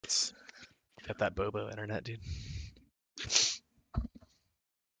That's Got that Bobo internet, dude.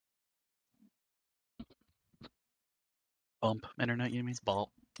 bump internet, you mean? It's bump.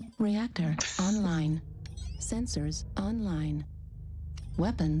 Reactor online. Sensors online.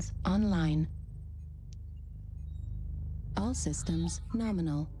 Weapons online. All systems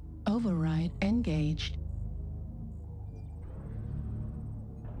nominal. Override engaged.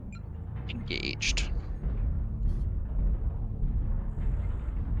 Engaged.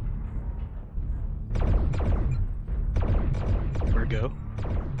 Where go?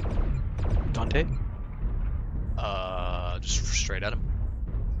 Dante? Just straight at him.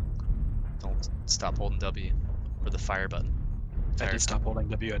 Don't stop holding W or the fire button. I did stop holding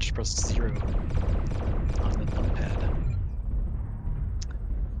W, I just pressed 0 on the numpad.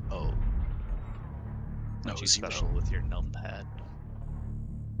 Oh. No, Too 0. special with your numpad.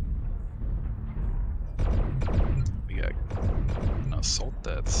 We got an assault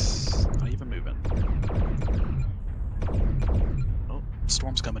that's not even moving. Oh,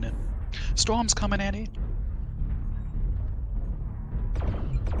 storm's coming in. Storm's coming, Annie!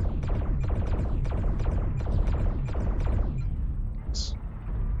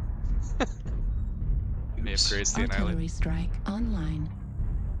 May have grazed the Artillery island. strike online.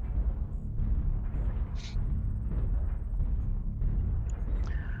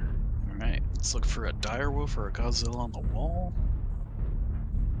 Alright, let's look for a direwolf or a Godzilla on the wall.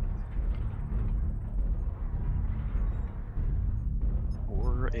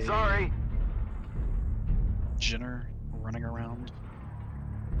 Or a Jinner running around.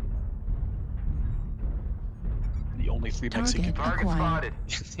 The only free Mexican. Target acquired.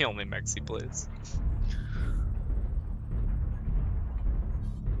 The only Mex he plays.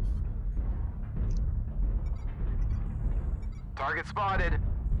 Target spotted.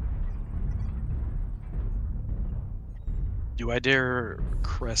 Do I dare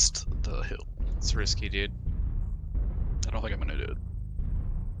crest the hill? It's risky, dude. I don't think I'm gonna do it.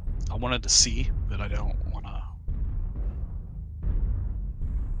 I wanted to see, but I don't wanna.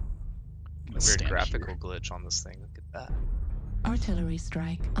 Weird graphical glitch on this thing. Look at that. Artillery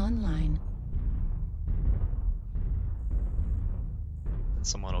strike online. And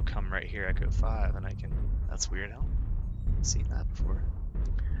someone will come right here, Echo 5, and I can. That's weird. I haven't seen that before.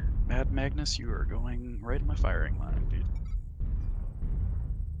 Mad Magnus, you are going right in my firing line, dude.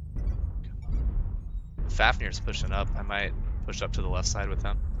 Fafnir's pushing up. I might push up to the left side with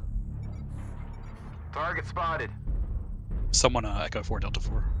them. Target spotted. Someone Echo 4 Delta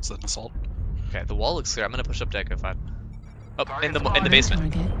 4. Is that an assault? Okay, the wall looks clear. I'm gonna push up to Echo 5. Oh, in the Target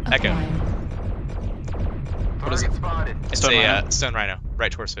basement. Target Echo. acquired. What is Target it? spotted. It's Stone a Rhino? stone rhino,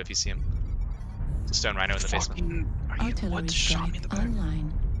 right torso if you see him. It's a stone rhino in the basement. Fucking- are you, Artillery what shot me in strike the back?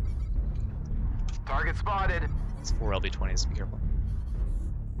 online. Target spotted. It's 4 LB20s. Be careful.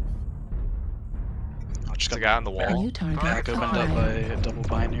 I just There's a got guy on the wall. New target back opened up acquired. by double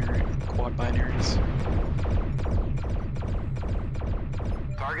binary, quad binaries.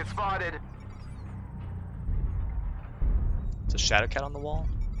 Target spotted. It's a shadow cat on the wall.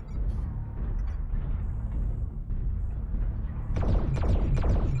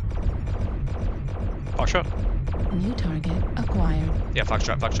 Foxtrot. New target acquired. Yeah,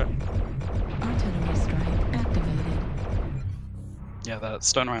 Foxtrot. Artillery strike activated. Yeah, that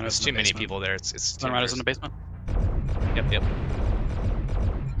Stone Rhino's There's in too the many basement. people there. It's Stone Rhino's in the basement. Yep.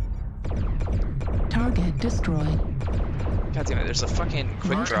 Target destroyed. God damn it! There's a fucking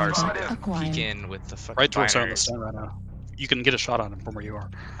quick Mark draw or target something. acquired. Peek in with the fucking Right towards the binaries. Stone Rhino. You can get a shot on him from where you are.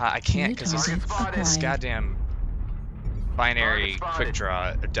 I can't New because target this acquired. goddamn binary Target spotted. quick draw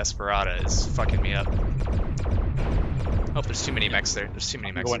or Desperata is fucking me up. Oh, there's too many mechs there. There's too many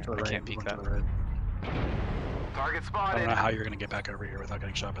I'm mechs going there. to the I right. can't peek I'm that. going to the right. Target I don't spotted. know how you're gonna get back over here without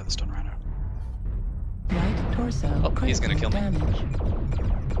getting shot by the Stone Rhino. Right torso. Oh, he's gonna critical kill me. damage.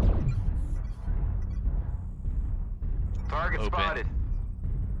 Target Open. spotted.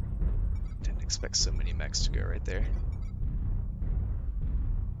 Didn't expect so many mechs to go right there.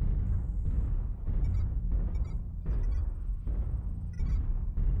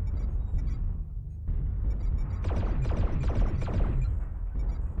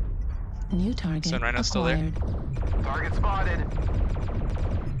 New target Stone Rhino's still there? acquired. Target spotted.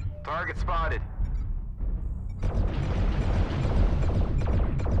 Target spotted.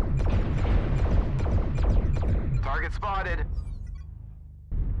 Target spotted.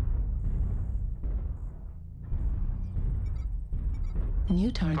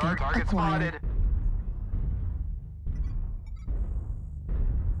 New target Target acquired. spotted.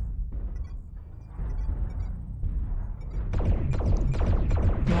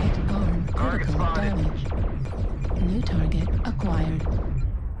 Right arm Target critical spotted. damage. New target acquired.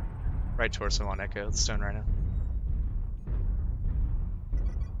 Right torso on Echo, stone right now.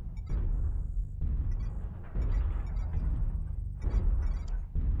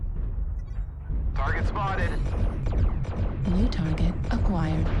 Target spotted. New target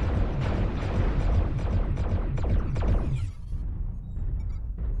acquired.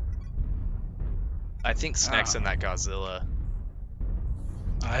 I think Snake's in that Godzilla.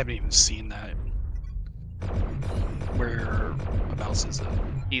 I haven't even seen that. Whereabouts is it?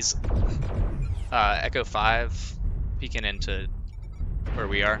 He's Echo 5 peeking into where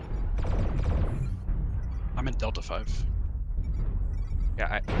we are. I'm in Delta 5.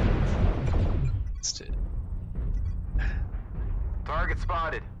 Yeah, it's Target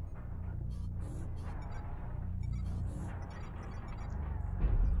spotted.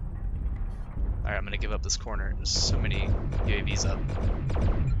 Alright, I'm gonna give up this corner. There's so many UAVs up.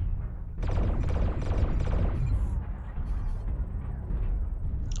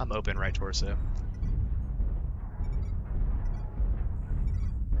 I'm open right torso.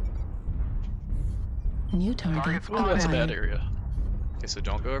 New target Oh, that's a bad acquired. area. Okay, so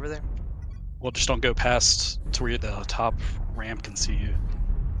don't go over there. Well, just don't go past to where the top ramp can see you.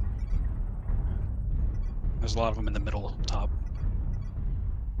 There's a lot of them in the middle top.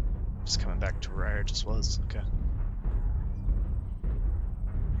 Just coming back to where I just was. Okay.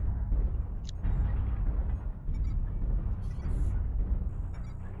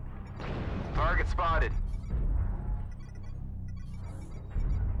 Target spotted.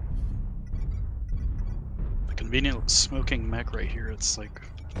 The convenient smoking mech right here, it's like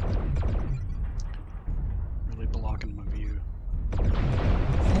really blocking my view.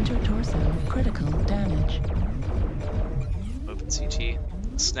 Center torso critical damage. Open CT.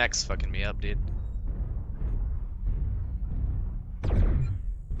 Snake's fucking me up, dude.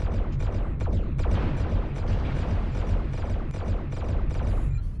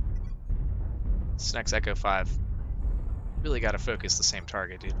 Snake's Echo 5. Really gotta focus the same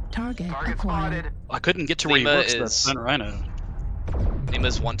target, dude. Target Target acquired. spotted. I couldn't get to where Lima he works, that is- Sun Rhino.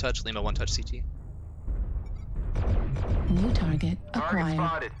 Lima's one touch, Lima one touch CT. New target Target acquired.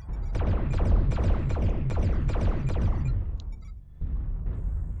 spotted.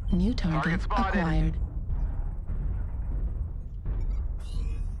 New target Target spotted. acquired.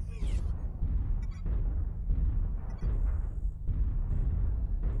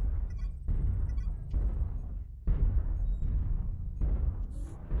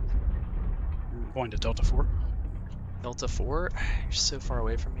 I'm going to Delta 4. Delta 4? You're so far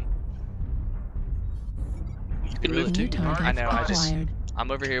away from me. You can Really? move New too. target I know, I just- acquired. I'm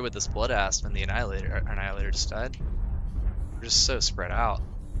over here with this Blood Asp and the Annihilator just died. We're just so spread out.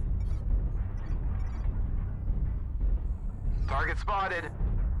 Target spotted.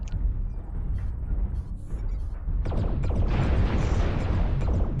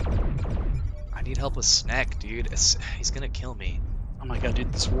 I need help with Snack, dude. He's gonna kill me. Oh my god,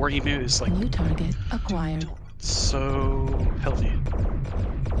 dude, this War Emu is like New target acquired. so healthy.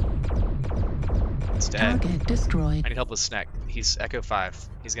 It's dead. Target destroyed. I need help with Snack. He's Echo 5.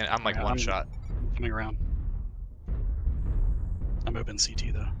 He's gonna. I'm like Yeah, one I'm- shot. Coming around. I'm open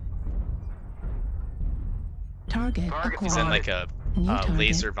CT though. Target Target He's in acquired. like a New target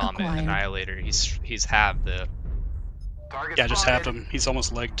laser vomit acquired. Annihilator. He's halved the. Target Yeah, I just halved spotted. him. He's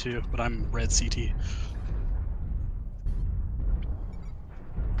almost legged too, but I'm red CT.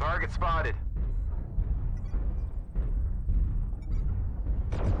 Target spotted.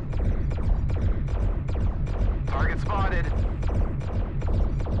 Target spotted.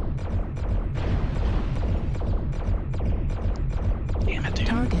 Damn it, dude.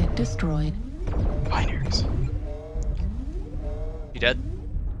 Target destroyed. Binaries. You dead?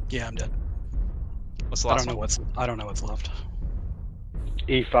 Yeah, I'm dead. What's the I last don't know one? what's left.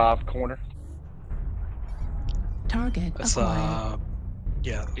 E5 corner. Target That's acquired.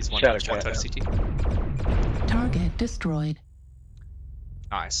 yeah. He's one Shadow touch. One Cat. touch CT. Target destroyed.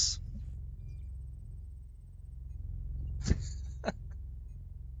 Nice.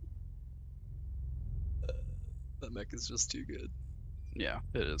 That mech is just too good. Yeah,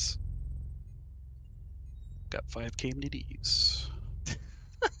 it is. Got 5 KMDDs.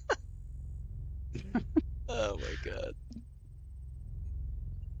 Oh my god.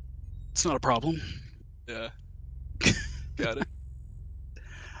 It's not a problem. Yeah. Got it.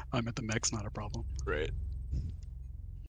 I'm at the mech's not a problem. Right.